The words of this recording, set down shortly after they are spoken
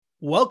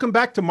Welcome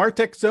back to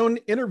Martech Zone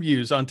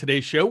Interviews. On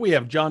today's show, we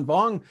have John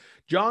Voung.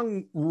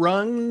 John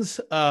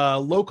runs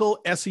Local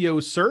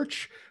SEO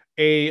Search,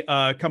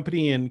 a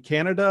company in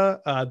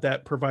Canada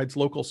that provides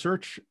local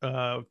search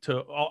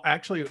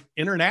actually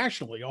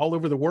internationally, all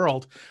over the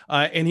world.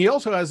 And he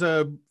also has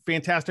a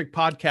fantastic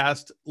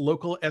podcast,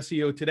 Local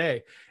SEO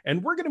Today.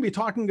 And we're going to be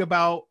talking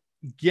about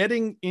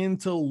getting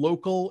into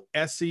local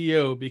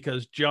SEO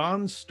because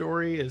John's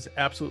story is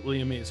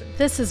absolutely amazing.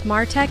 This is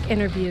Martech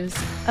Interviews,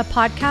 a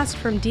podcast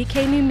from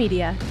DK New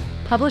Media,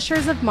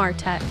 publishers of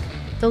Martech,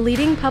 the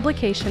leading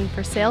publication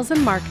for sales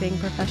and marketing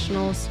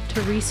professionals to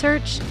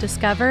research,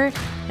 discover,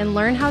 and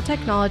learn how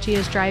technology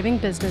is driving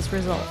business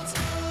results.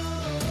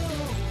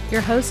 Your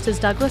host is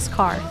Douglas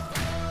Carr.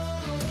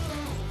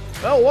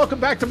 Well, welcome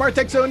back to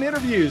Martech Zone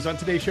Interviews. On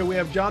today's show, we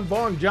have John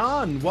Voung.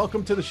 John,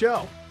 welcome to the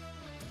show.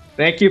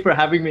 Thank you for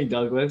having me,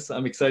 Douglas.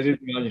 I'm excited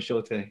to be on your show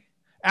today.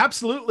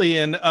 Absolutely.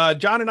 And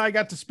John and I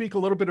got to speak a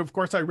little bit. Of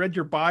course, I read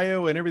your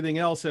bio and everything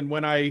else. And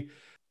when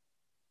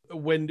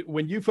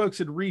you folks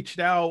had reached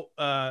out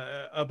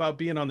about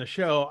being on the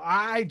show,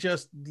 I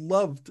just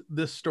loved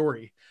this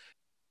story.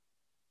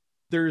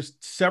 There's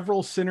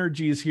several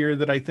synergies here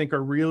that I think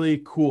are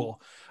really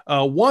cool.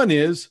 One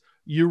is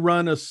you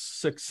run a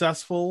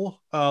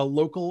successful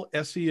local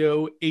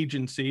SEO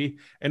agency.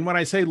 And when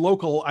I say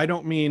local, I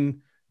don't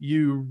mean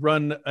you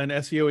run an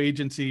SEO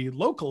agency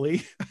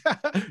locally.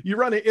 You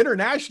run an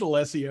international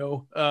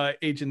SEO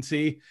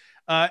agency.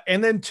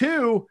 And then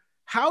two,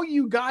 how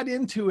you got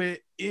into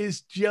it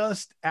is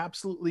just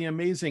absolutely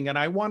amazing. And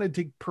I wanted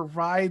to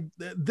provide,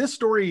 this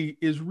story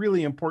is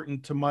really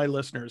important to my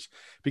listeners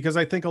because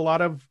I think a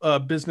lot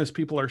of business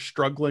people are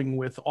struggling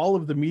with all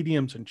of the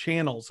mediums and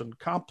channels and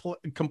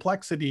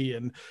complexity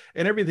and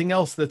everything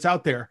else that's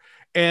out there.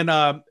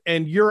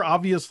 And you're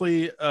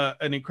obviously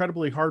an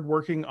incredibly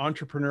hardworking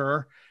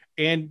entrepreneur,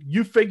 and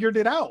you figured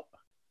it out.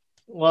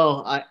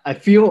 Well, I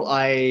feel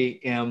I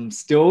am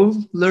still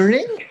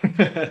learning.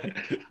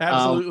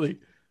 Absolutely.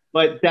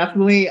 But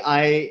definitely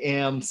I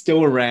am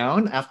still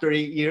around after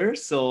 8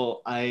 years.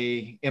 So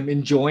I am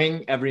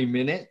enjoying every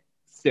minute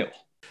still.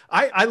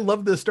 I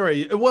love this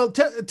story. Well,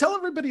 tell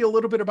everybody a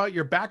little bit about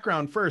your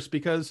background first,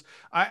 because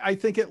I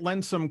think it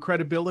lends some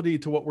credibility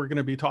to what we're going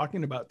to be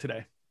talking about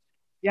today.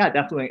 Yeah,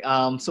 definitely.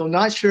 So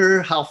not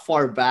sure how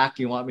far back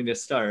you want me to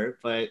start,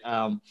 but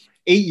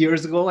 8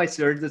 years ago, I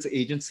started this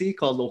agency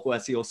called Local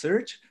SEO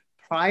Search.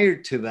 Prior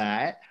to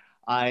that,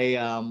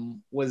 I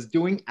was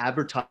doing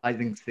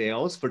advertising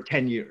sales for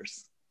 10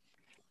 years.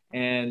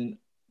 And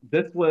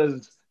this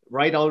was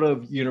right out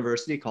of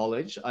university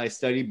college. I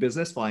studied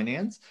business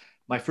finance.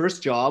 My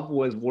first job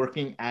was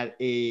working at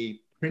a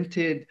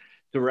printed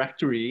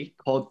directory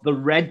called the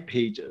Red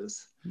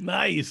Pages.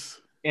 Nice.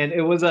 And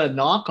it was a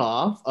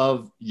knockoff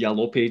of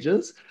Yellow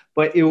Pages,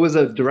 but it was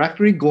a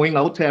directory going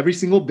out to every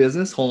single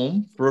business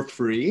home for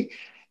free.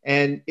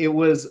 And it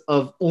was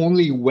of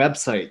only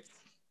websites.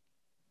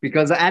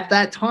 Because at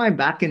that time,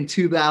 back in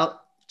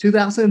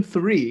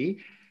 2003,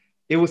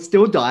 it was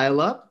still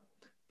dial-up.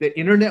 The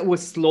internet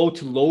was slow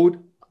to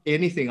load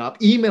anything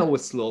up. Email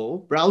was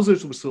slow.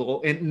 Browsers were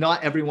slow. And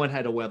not everyone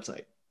had a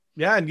website.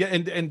 Yeah,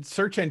 and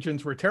search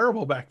engines were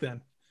terrible back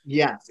then.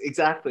 Yes,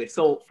 exactly.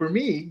 So for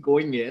me,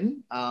 going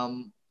in,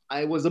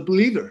 I was a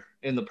believer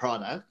in the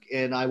product,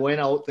 and I went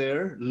out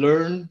there,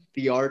 learned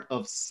the art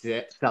of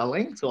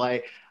selling. So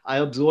I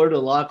absorbed a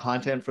lot of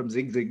content from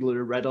Zig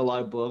Ziglar, read a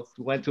lot of books,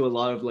 went to a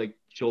lot of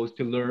shows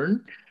to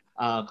learn,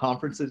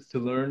 conferences to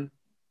learn,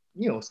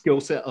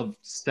 skill set of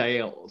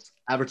sales,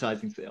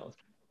 advertising sales,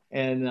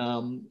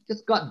 and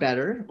just got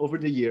better over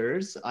the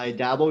years. I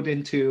dabbled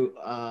into,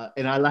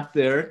 and I left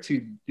there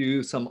to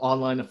do some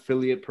online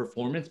affiliate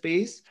performance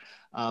based.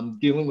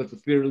 Dealing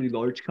with fairly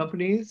large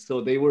companies.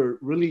 So they were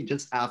really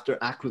just after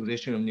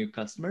acquisition of new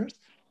customers,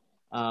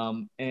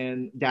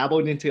 and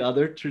dabbled into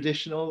other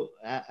traditional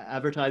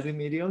advertising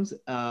mediums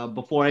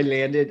before I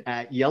landed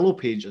at Yellow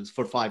Pages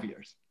for 5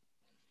 years.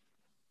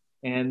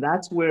 And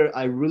that's where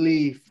I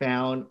really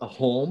found a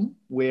home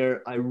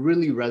where I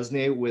really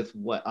resonate with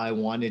what I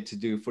wanted to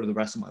do for the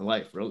rest of my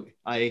life, really.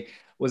 I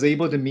was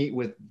able to meet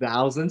with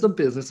thousands of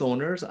business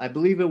owners. I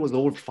believe it was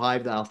over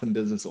 5,000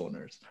 business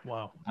owners.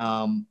 Wow.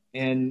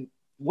 And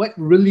what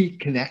really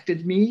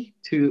connected me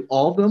to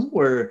all of them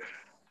were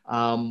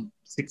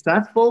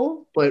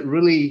successful, but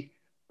really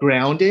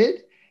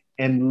grounded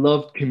and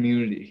loved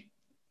community,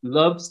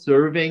 loved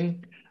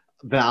serving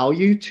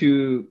value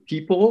to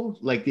people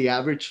like the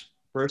average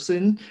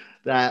person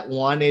that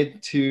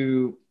wanted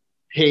to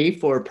pay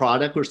for a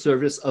product or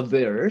service of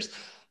theirs.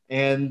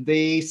 And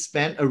they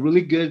spent a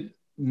really good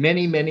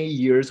many, many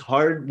years,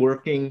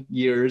 hardworking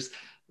years,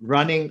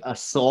 running a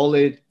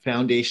solid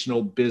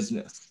foundational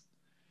business.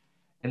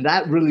 And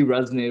that really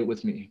resonated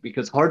with me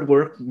because hard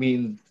work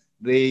means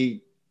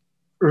they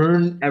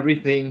earn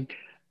everything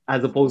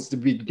as opposed to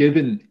be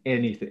given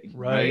anything.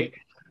 Right.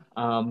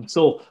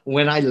 So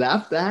when I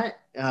left that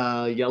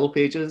Yellow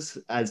Pages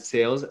as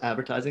sales,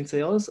 advertising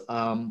sales,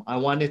 I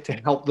wanted to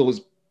help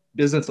those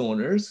business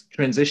owners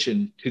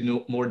transition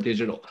to more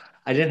digital.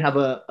 I didn't have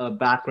a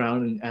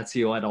background in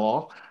SEO at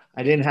all.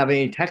 I didn't have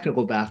any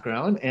technical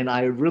background, and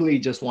I really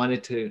just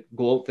wanted to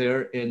go out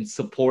there and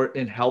support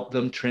and help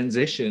them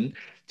transition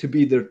to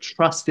be their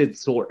trusted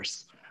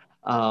source.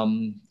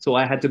 So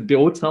I had to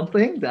build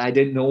something that I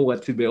didn't know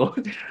what to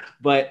build,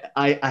 but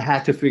I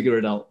had to figure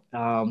it out.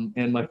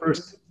 And my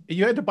first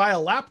You had to buy a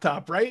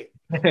laptop, right?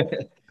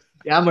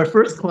 Yeah, my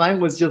first client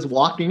was just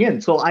walking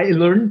in. So I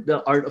learned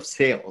the art of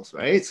sales,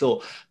 right?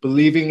 So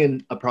believing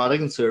in a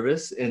product and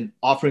service and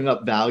offering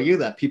up value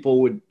that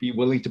people would be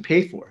willing to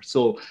pay for.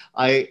 So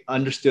I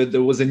understood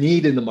there was a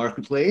need in the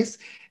marketplace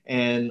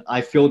and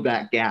I filled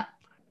that gap.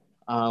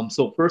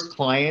 So first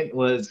client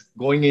was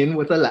going in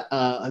with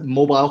a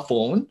mobile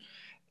phone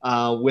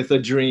with a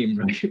dream,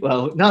 right?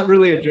 Well, not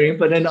really a dream,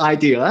 but an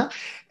idea.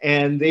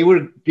 And they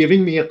were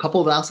giving me a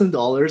couple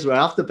 $1,000s right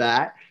off the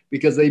bat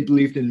because they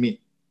believed in me.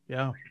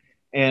 Yeah.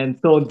 And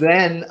so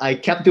then I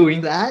kept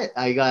doing that.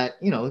 I got,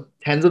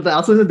 tens of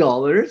thousands of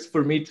dollars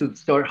for me to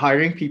start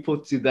hiring people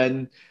to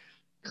then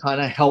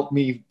kind of help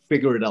me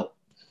figure it out.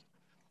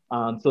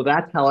 So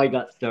that's how I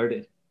got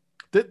started.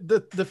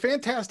 The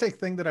fantastic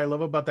thing that I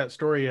love about that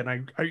story,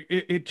 and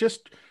it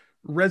just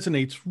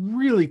resonates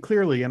really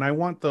clearly, and I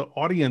want the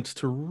audience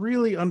to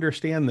really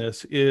understand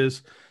this,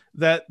 is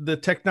that the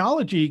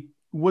technology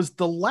was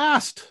the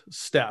last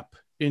step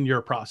in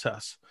your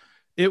process.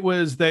 It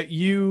was that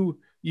you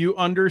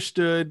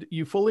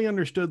fully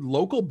understood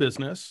local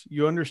business.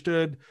 You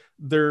understood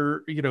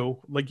their,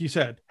 like you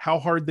said, how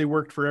hard they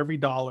worked for every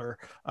dollar,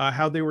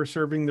 how they were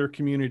serving their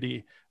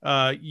community.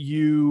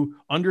 You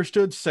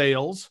understood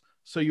sales.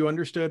 So you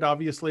understood,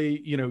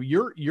 obviously,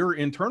 your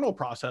internal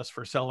process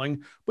for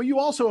selling, but you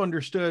also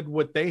understood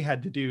what they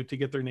had to do to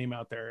get their name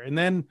out there. And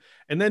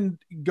then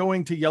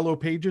going to Yellow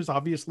Pages,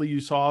 obviously you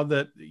saw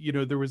that,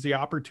 there was the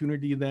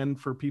opportunity then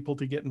for people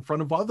to get in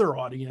front of other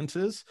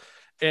audiences,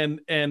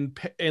 and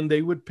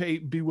they would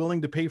be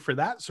willing to pay for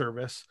that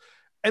service.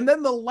 And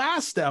then the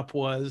last step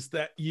was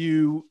that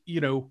you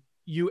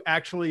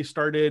actually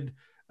started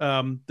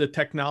the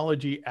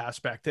technology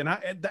aspect.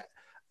 And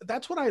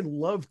that's what I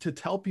love to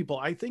tell people.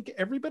 I think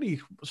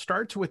everybody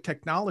starts with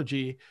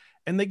technology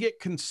and they get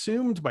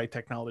consumed by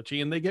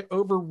technology and they get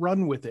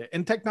overrun with it.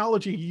 And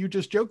technology, you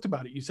just joked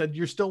about it. You said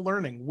you're still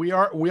learning. We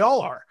all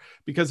are,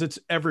 because it's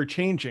ever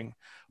changing.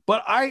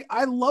 But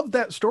I love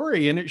that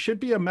story, and it should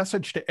be a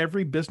message to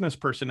every business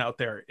person out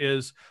there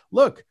is,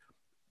 look,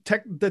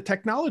 the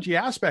technology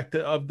aspect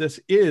of this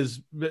is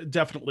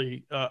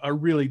definitely a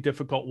really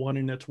difficult one.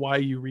 And it's why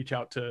you reach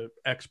out to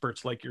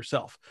experts like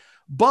yourself.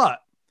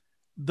 But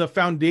the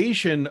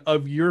foundation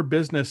of your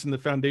business and the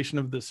foundation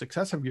of the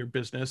success of your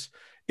business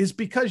is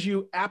because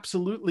you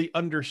absolutely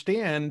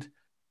understand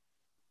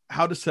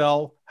how to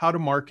sell, how to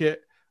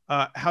market,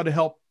 how to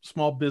help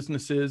small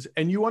businesses,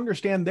 and you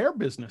understand their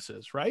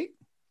businesses, right?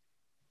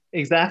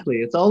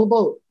 Exactly. It's all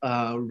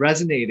about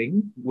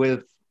resonating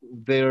with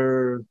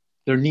their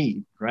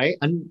need, right?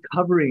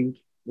 Uncovering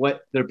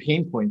what their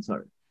pain points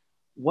are.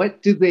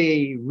 What do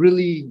they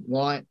really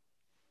want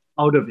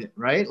out of it,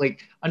 right?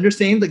 Like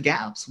understanding the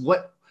gaps.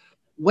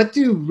 What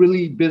do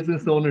really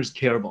business owners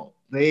care about?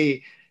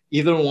 They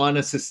either want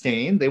to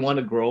sustain, they want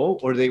to grow,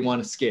 or they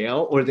want to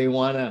scale, or they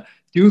want to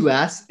do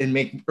less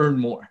and earn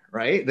more,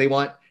 right? They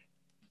want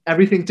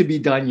everything to be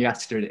done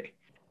yesterday.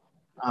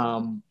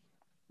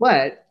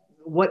 But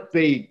what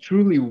they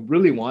truly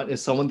really want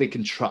is someone they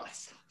can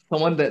trust,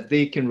 someone that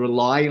they can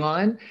rely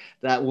on,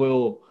 that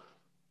will,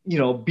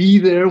 be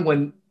there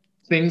when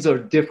things are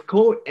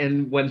difficult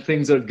and when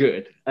things are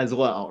good as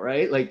well,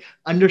 right? Like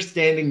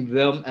understanding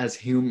them as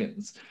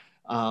humans.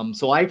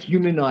 So I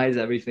humanize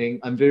everything.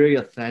 I'm very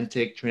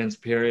authentic,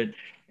 transparent,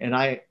 and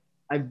I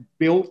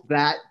built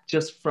that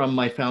just from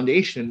my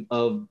foundation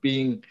of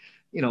being,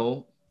 you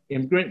know,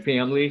 immigrant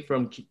family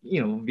from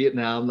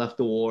Vietnam, left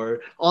the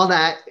war, all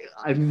that.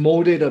 I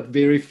molded a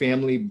very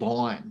family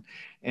bond,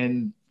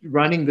 and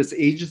running this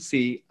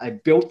agency, I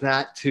built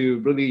that to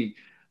really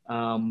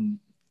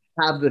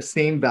have the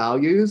same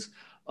values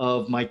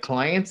of my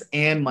clients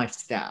and my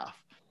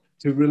staff,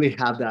 to really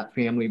have that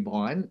family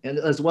bond, and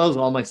as well as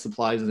all my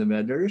suppliers and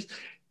vendors.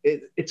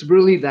 It's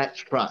really that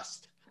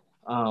trust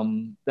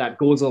that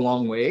goes a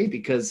long way,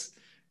 because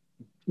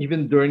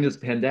even during this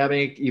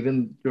pandemic,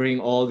 even during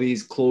all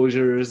these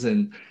closures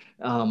and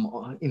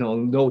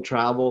no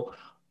travel,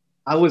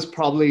 I was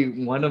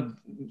probably one of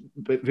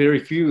very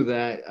few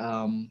that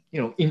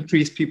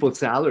increased people's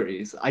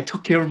salaries. I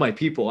took care of my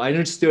people. I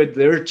understood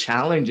their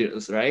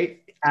challenges,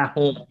 right, at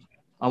home.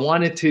 I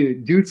wanted to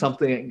do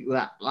something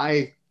that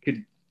I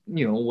could,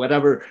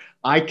 whatever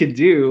I could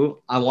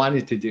do, I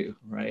wanted to do,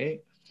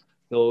 right?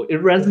 So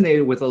it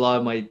resonated with a lot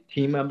of my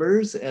team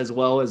members as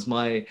well as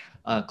my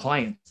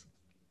clients.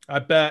 I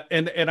bet.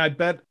 And I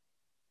bet,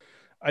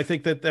 I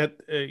think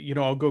that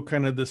I'll go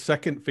kind of the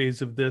second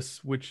phase of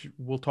this, which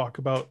we'll talk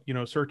about,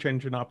 search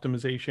engine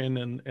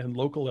optimization and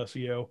local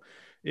SEO,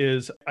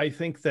 is I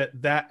think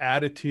that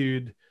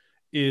attitude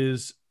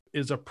is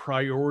a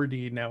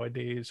priority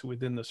nowadays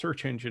within the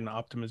search engine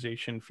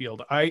optimization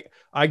field.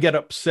 I get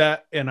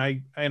upset and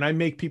I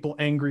make people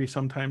angry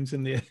sometimes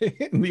in the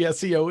in the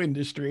SEO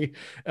industry.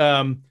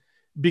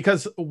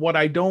 because what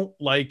I don't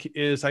like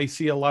is I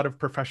see a lot of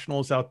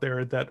professionals out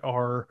there that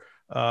are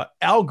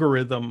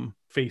algorithm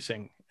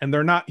facing, and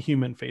they're not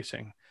human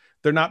facing.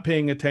 They're not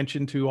paying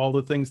attention to all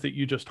the things that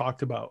you just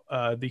talked about,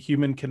 the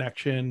human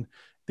connection,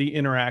 the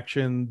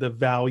interaction, the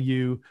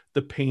value,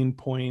 the pain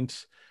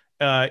points.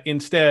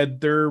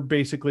 Instead, they're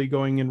basically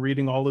going and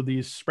reading all of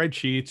these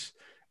spreadsheets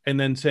and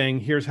then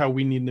saying, here's how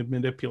we need to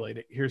manipulate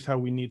it. Here's how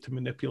we need to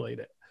manipulate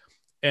it.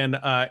 And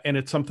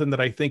it's something that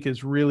I think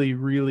is really,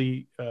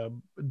 really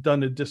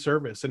done a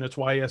disservice. And it's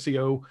why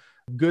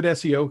good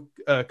SEO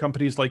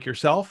companies like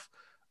yourself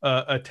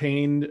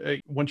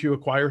once you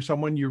acquire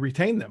someone, you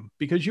retain them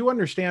because you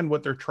understand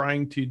what they're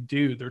trying to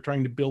do. They're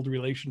trying to build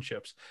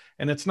relationships,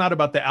 and it's not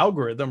about the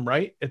algorithm,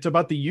 right? It's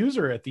about the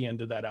user at the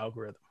end of that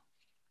algorithm.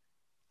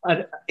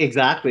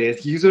 Exactly.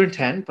 It's user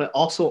intent, but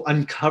also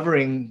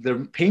uncovering their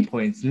pain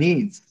points,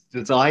 needs,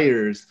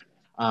 desires,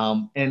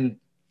 and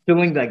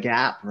filling that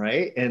gap,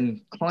 right?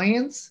 And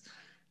clients,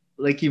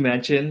 like you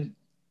mentioned,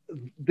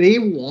 they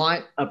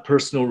want a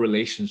personal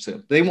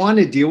relationship. They want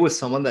to deal with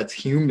someone that's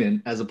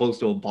human as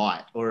opposed to a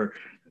bot or,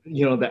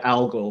 the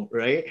algo,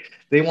 right?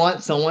 They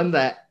want someone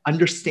that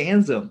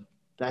understands them,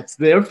 that's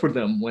there for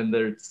them when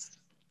there's,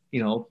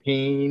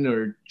 pain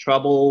or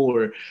trouble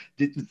or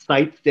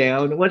sights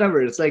down,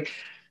 whatever. It's like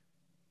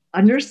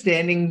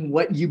understanding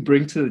what you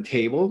bring to the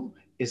table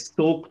is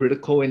so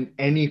critical in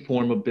any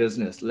form of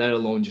business, let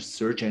alone just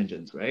search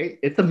engines, right?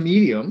 It's a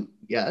medium,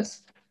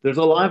 yes. There's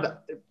a lot of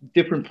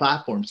different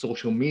platforms,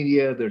 social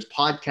media, there's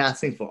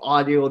podcasting for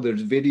audio,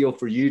 there's video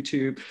for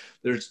YouTube,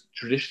 there's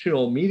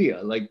traditional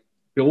media like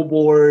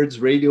billboards,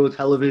 radio,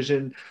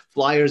 television,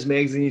 flyers,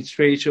 magazines,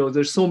 trade shows.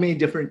 There's so many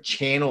different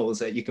channels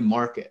that you can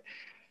market.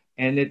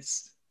 And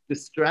it's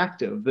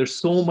distractive. There's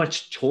so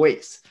much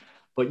choice.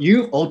 But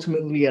you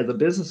ultimately, as a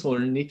business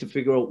owner, need to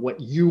figure out what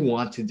you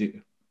want to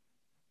do.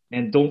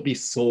 And don't be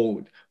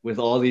sold with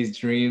all these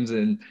dreams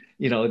and,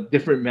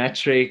 different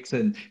metrics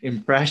and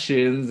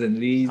impressions and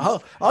leads.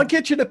 I'll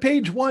get you to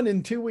page 1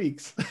 in 2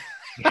 weeks.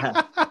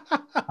 Yeah.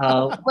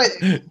 But,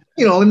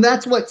 and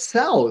that's what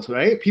sells,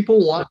 right?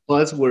 People want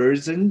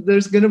buzzwords, and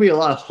there's going to be a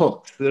lot of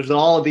hooks. There's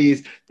all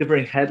these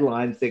different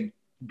headlines that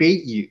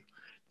bait you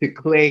to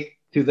click,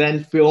 to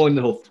then fill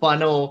into a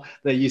funnel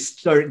that you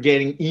start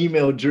getting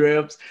email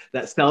drips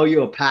that sell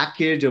you a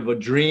package of a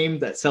dream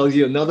that sells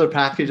you another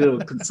package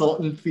of a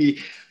consultant fee.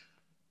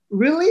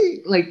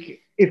 Really,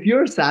 like if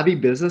you're a savvy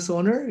business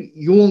owner,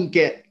 you won't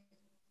get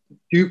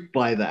duped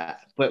by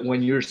that. But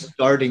when you're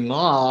starting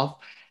off,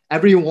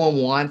 everyone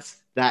wants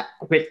that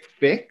quick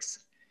fix.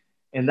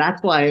 And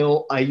that's why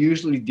I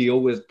usually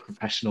deal with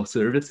professional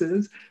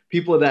services,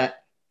 people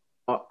that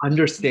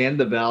understand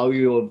the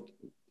value of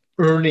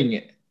earning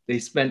it. They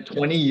spent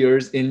 20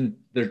 years in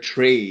their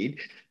trade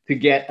to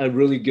get a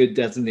really good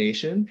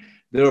designation.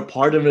 They're a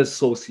part of an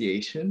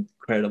association,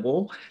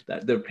 credible,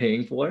 that they're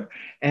paying for,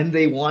 and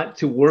they want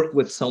to work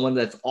with someone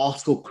that's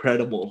also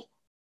credible.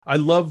 I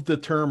love the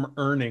term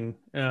earning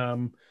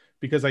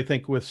because I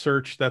think with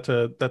search, that's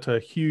a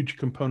huge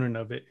component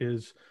of it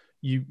is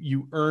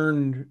you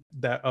earn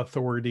that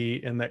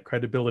authority and that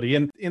credibility.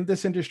 And in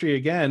this industry,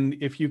 again,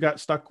 if you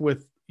got stuck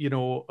with,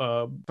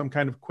 some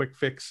kind of quick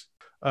fix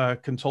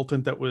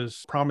consultant that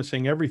was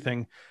promising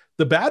everything,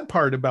 the bad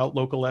part about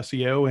local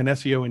SEO and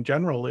SEO in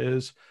general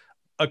is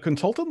a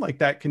consultant like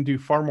that can do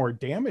far more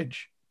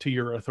damage to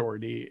your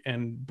authority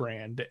and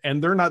brand,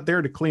 and they're not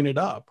there to clean it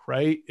up,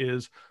 right?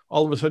 Is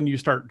all of a sudden you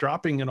start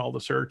dropping in all the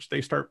search, they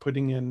start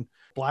putting in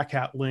black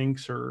hat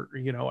links or,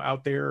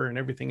 out there and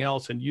everything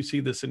else. And you see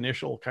this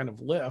initial kind of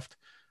lift.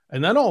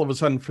 And then all of a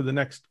sudden for the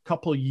next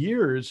couple of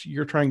years,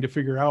 you're trying to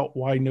figure out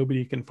why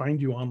nobody can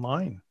find you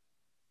online.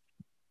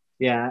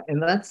 Yeah.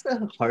 And that's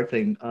the hard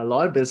thing. A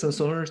lot of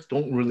business owners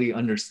don't really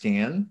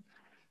understand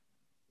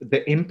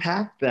the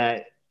impact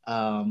that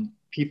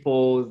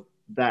people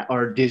that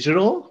are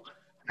digital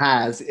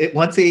has it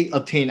once they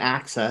obtain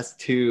access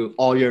to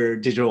all your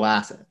digital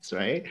assets,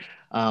 right?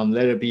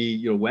 Let it be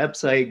your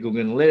website,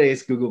 Google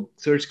Analytics, Google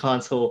Search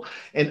Console,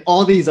 and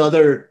all these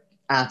other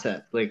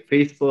assets like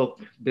Facebook,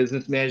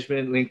 business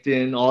management,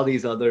 LinkedIn, all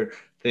these other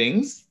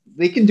things.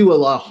 They can do a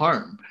lot of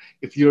harm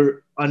if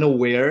you're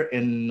unaware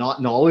and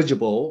not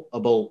knowledgeable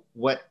about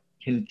what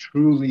can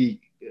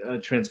truly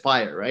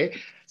transpire, right?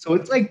 So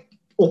it's like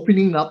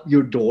opening up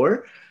your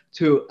door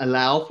to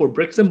allow for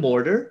bricks and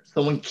mortar.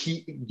 Someone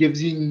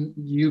gives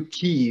you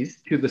keys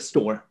to the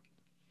store.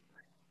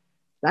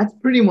 That's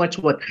pretty much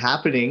what's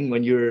happening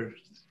when you're,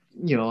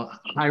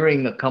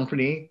 hiring a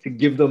company to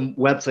give them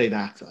website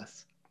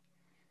access.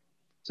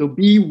 So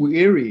be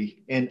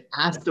wary and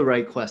ask the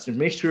right question.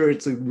 Make sure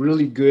it's a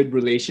really good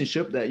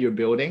relationship that you're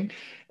building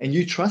and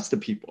you trust the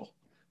people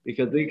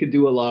because they could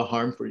do a lot of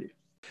harm for you.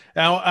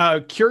 Now,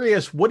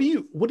 curious, what do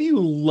you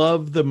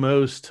love the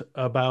most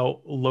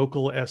about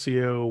local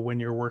SEO when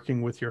you're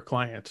working with your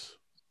clients?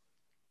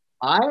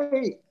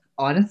 I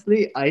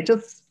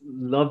just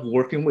love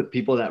working with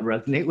people that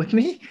resonate with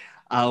me,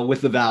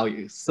 with the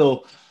values.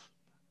 So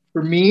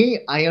for me,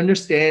 I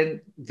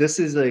understand this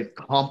is a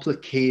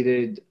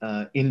complicated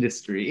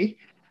industry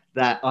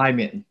that I'm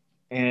in.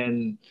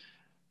 And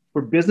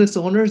for business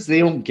owners, they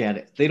don't get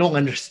it. They don't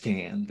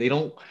understand. They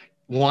don't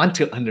want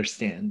to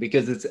understand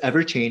because it's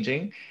ever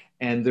changing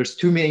and there's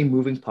too many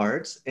moving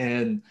parts.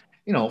 And,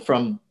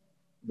 from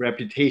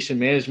reputation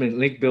management,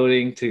 link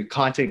building to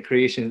content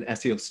creation,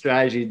 SEO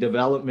strategy,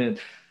 development,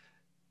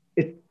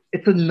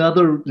 it's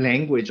another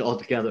language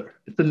altogether.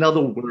 It's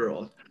another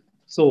world.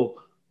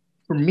 So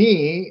for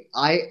me,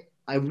 I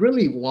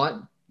really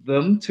want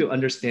them to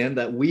understand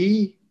that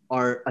we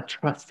are a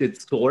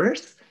trusted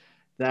source,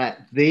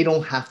 that they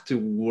don't have to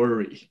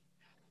worry.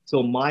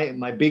 So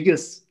my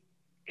biggest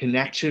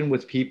connection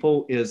with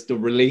people is the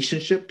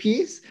relationship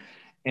piece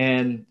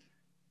and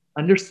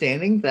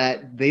understanding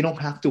that they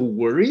don't have to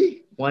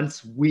worry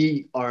once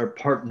we are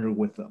partnered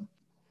with them.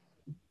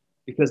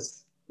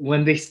 Because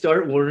when they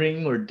start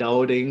worrying or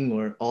doubting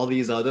or all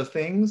these other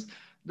things,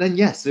 then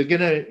yes, they're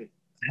gonna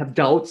have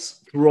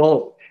doubts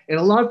throughout. And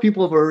a lot of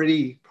people have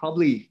already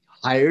probably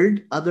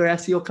hired other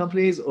SEO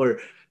companies or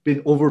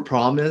been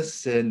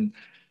overpromised and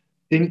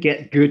didn't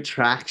get good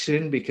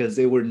traction because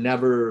they were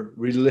never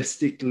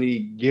realistically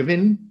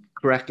given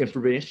correct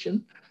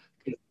information.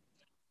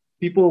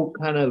 People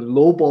kind of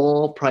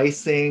lowball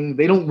pricing.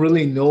 They don't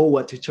really know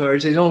what to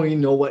charge. They don't even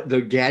know what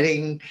they're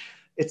getting.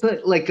 It's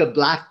like a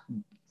black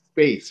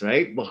space,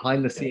 right?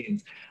 Behind the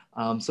scenes.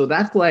 So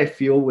that's what I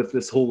feel with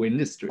this whole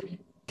industry.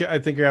 I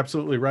think you're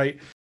absolutely right.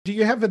 Do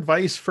you have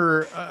advice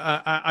for,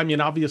 I mean,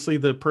 obviously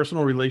the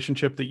personal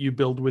relationship that you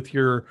build with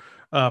your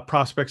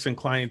prospects and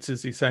clients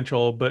is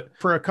essential, but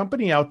for a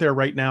company out there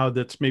right now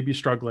that's maybe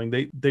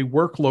struggling, they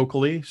work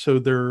locally, so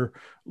they're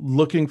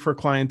looking for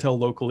clientele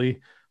locally.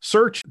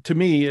 Search, to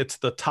me, it's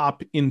the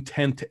top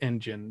intent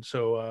engine.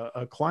 So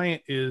a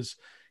client is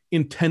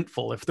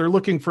intentful. If they're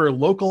looking for a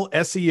local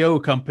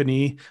SEO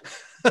company,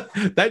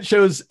 that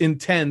shows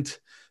intent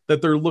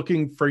that they're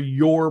looking for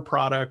your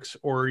products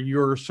or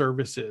your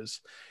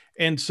services.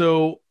 And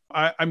so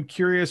I'm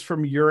curious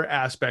from your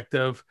aspect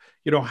of,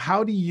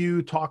 how do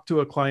you talk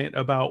to a client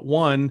about,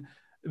 one,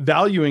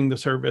 valuing the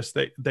service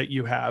that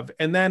you have,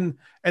 and then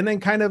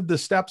kind of the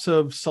steps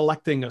of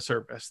selecting a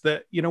service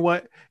that,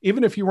 what,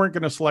 even if you weren't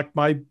going to select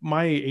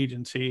my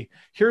agency,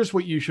 here's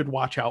what you should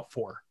watch out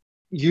for.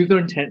 User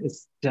intent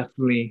is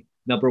definitely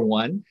number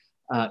one.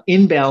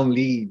 Inbound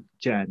lead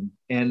gen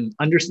and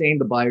understanding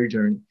the buyer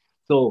journey.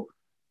 So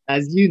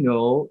as you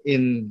know,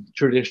 in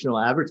traditional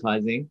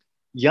advertising,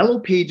 Yellow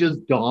Pages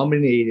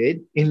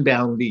dominated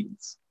inbound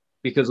leads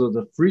because it was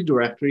a free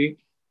directory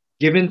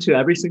given to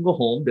every single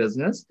home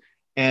business.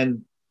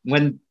 And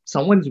when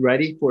someone's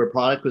ready for a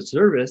product or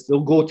service, they'll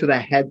go to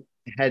that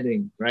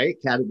heading, right?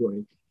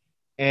 Category.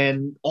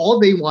 And all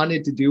they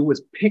wanted to do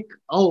was pick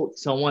out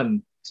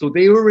someone. So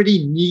they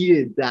already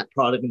needed that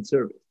product and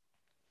service.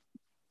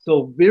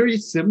 So very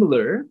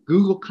similar,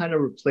 Google kind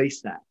of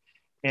replaced that.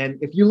 And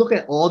if you look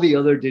at all the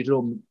other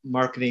digital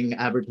marketing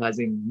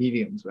advertising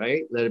mediums,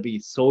 right? Let it be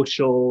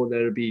social,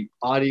 let it be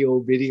audio,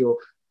 video,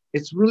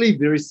 it's really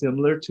very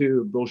similar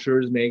to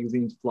brochures,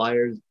 magazines,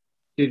 flyers,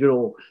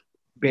 digital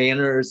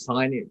banners,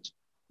 signage,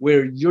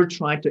 where you're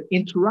trying to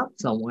interrupt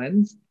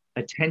someone's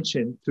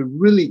attention to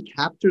really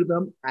capture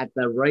them at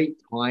the right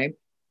time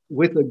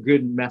with a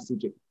good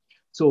messaging.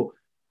 So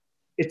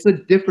it's a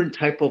different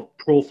type of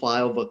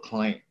profile of a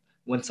client.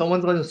 When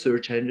someone's on a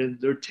search engine,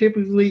 they're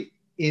typically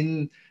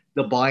in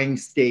the buying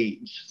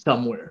stage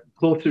somewhere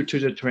closer to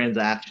the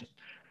transaction.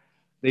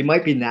 They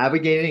might be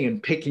navigating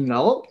and picking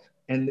out,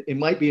 and it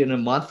might be in a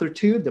month or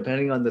two,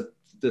 depending on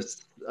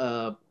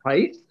the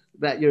price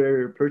that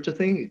you're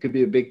purchasing. It could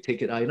be a big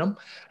ticket item,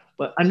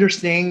 but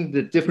understanding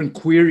the different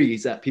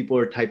queries that people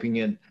are typing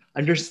in,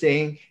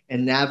 understanding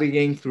and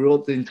navigating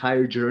throughout the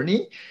entire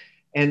journey,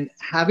 and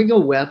having a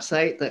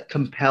website that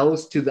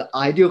compels to the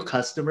ideal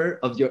customer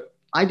of your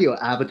ideal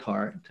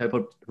avatar type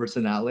of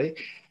personality,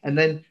 and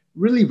then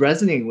really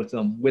resonating with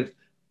them with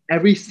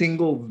every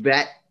single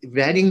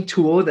vetting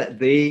tool that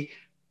they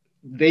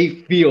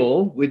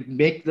feel would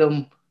make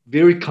them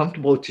very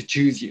comfortable to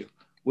choose you,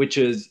 which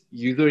is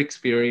user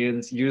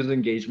experience, user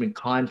engagement,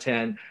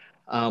 content,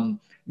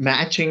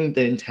 matching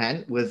the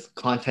intent with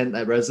content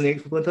that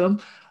resonates with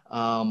them.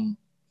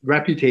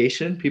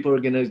 Reputation, people are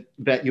going to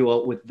vet you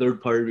out with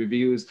third-party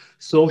reviews.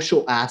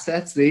 Social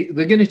assets, they're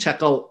going to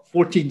check out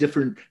 14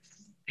 different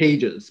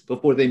pages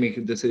before they make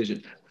a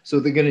decision. So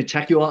they're going to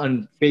check you out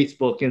on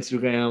Facebook,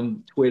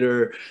 Instagram,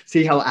 Twitter,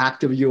 see how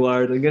active you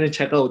are. They're going to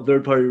check out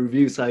third-party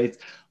review sites.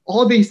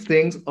 All these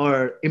things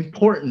are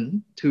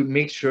important to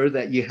make sure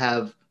that you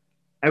have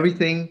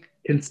everything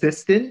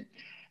consistent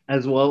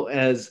as well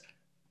as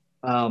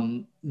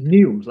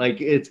new,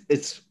 like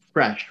it's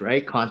fresh,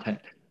 right? Content.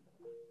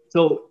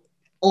 So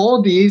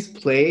all these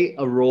play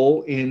a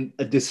role in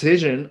a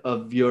decision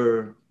of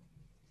your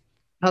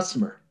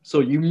customer.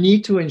 So you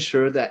need to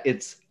ensure that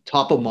it's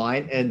top of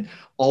mind and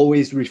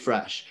always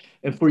refresh.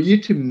 And for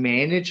you to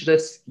manage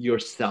this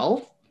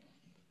yourself,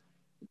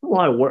 it's a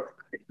lot of work,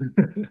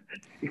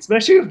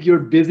 especially if you're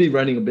busy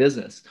running a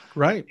business.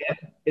 Right.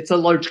 And it's a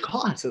large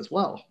cost as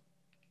well,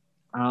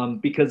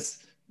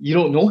 because you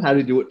don't know how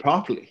to do it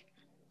properly.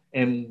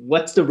 And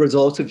what's the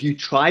result if you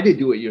try to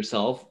do it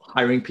yourself,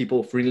 hiring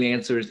people,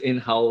 freelancers,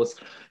 in-house,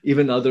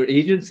 even other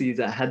agencies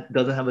that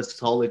doesn't have a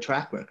solid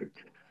track record?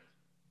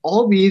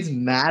 All these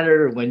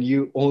matter when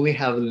you only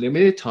have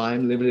limited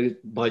time, limited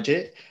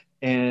budget,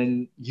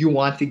 and you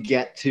want to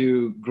get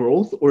to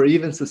growth or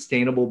even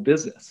sustainable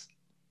business,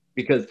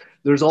 because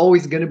there's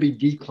always going to be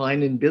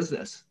decline in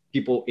business,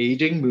 people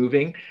aging,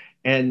 moving,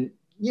 and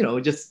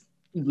just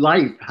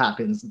life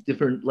happens,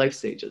 different life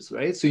stages,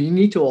 right? So you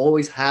need to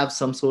always have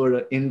some sort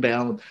of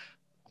inbound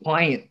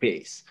client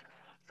base.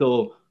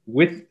 So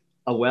with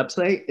a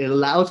website, it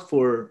allows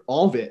for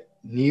all of it,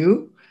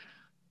 new,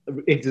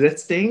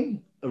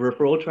 existing,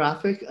 referral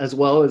traffic, as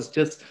well as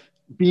just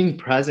being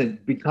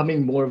present,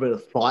 becoming more of a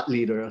thought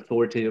leader,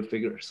 authoritative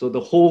figure. So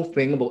the whole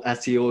thing about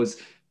SEO is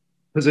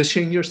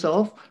positioning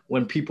yourself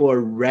when people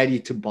are ready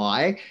to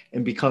buy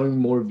and becoming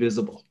more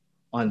visible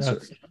on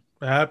search.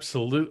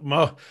 Absolutely.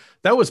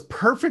 That was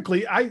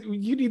perfectly.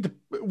 We need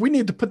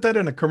to put that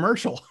in a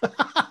commercial.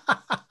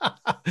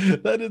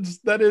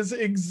 That is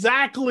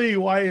exactly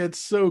why it's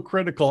so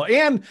critical.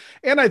 And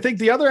I think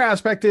the other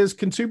aspect is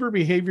consumer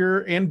behavior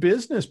and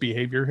business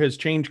behavior has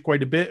changed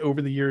quite a bit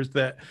over the years,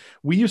 that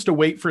we used to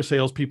wait for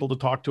salespeople to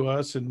talk to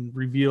us and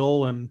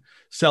reveal and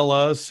sell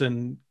us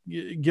and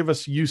give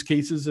us use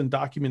cases and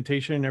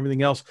documentation and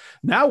everything else.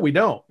 Now we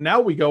don't. Now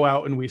we go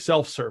out and we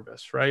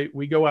self-service, right?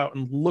 We go out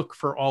and look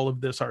for all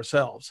of this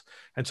ourselves.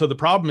 And so the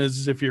problem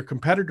is if your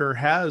competitor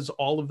has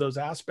all of those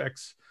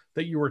aspects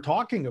that you were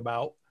talking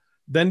about,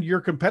 then your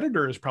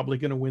competitor is probably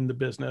going to win the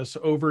business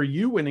over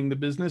you winning the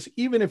business,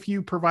 even if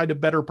you provide a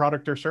better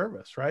product or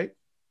service, right?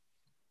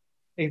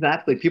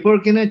 Exactly. People are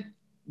going to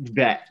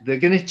vet, they're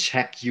going to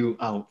check you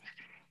out,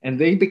 and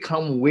they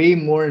become way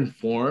more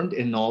informed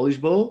and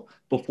knowledgeable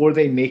before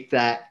they make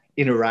that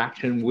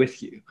interaction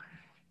with you.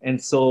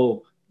 And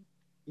so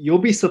you'll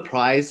be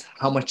surprised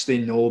how much they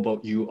know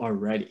about you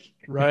already.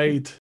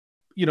 Right.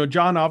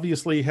 John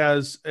obviously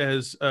has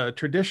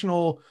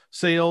traditional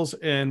sales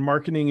and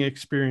marketing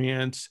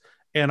experience.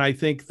 And I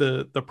think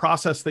the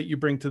process that you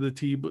bring to the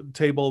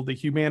table, the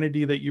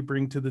humanity that you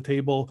bring to the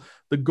table,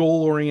 the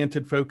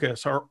goal-oriented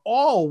focus are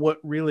all what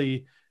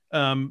really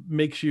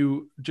makes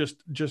you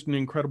just an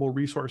incredible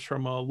resource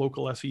from a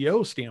local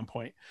SEO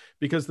standpoint,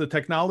 because the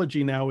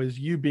technology now is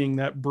you being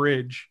that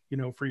bridge,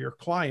 for your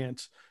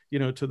clients,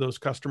 to those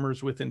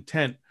customers with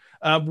intent.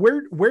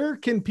 Where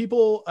can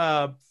people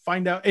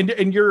find out?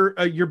 And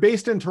you're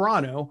based in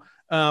Toronto,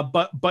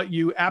 but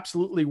you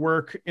absolutely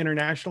work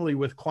internationally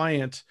with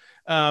clients.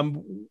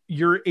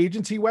 Your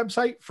agency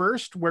website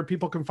first, where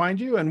people can find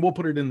you, and we'll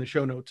put it in the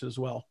show notes as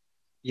well.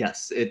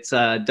 Yes, it's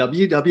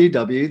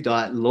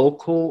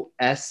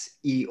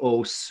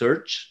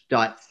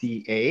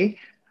www.localseosearch.ca.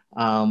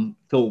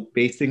 So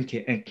based in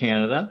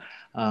Canada.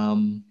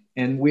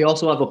 And we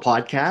also have a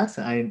podcast.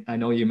 I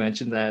know you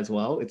mentioned that as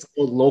well. It's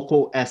called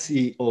Local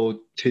SEO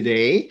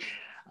Today.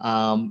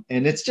 And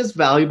it's just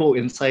valuable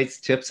insights,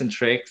 tips, and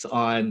tricks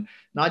on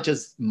not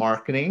just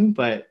marketing,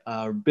 but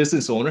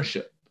business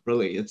ownership,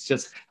 really. It's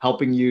just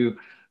helping you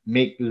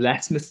make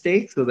less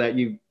mistakes so that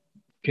you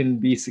can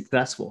be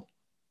successful.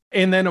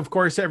 And then, of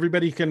course,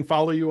 everybody can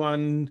follow you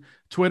on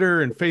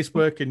Twitter and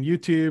Facebook and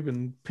YouTube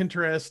and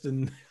Pinterest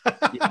and,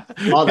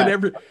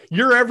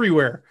 you're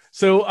everywhere.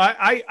 So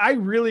I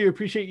really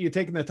appreciate you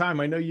taking the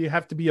time. I know you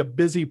have to be a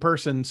busy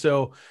person.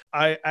 So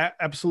I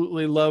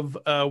absolutely love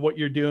what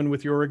you're doing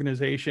with your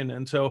organization.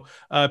 And so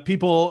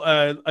people,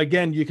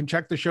 again, you can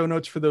check the show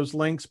notes for those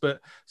links,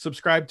 but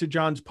subscribe to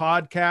John's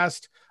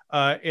podcast.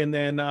 And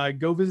then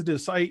go visit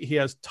his site. He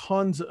has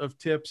tons of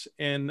tips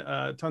and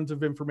tons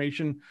of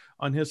information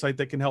on his site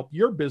that can help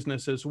your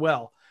business as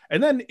well.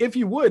 And then if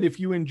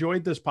you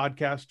enjoyed this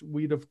podcast,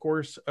 we'd of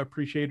course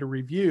appreciate a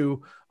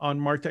review on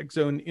Martech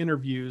Zone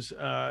Interviews.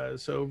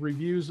 So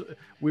reviews,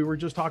 we were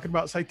just talking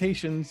about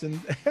citations and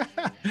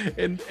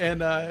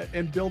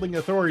and building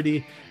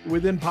authority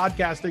within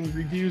podcasting.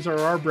 Reviews are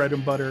our bread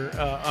and butter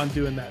on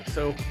doing that.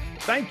 So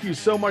thank you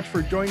so much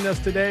for joining us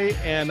today,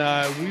 and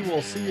we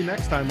will see you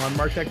next time on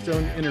Martech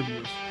Zone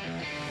Interviews.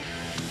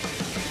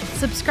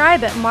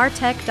 Subscribe at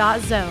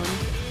martech.zone.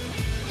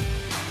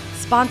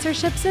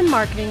 Sponsorships and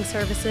marketing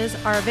services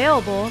are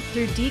available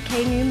through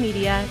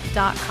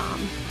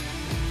dknewmedia.com.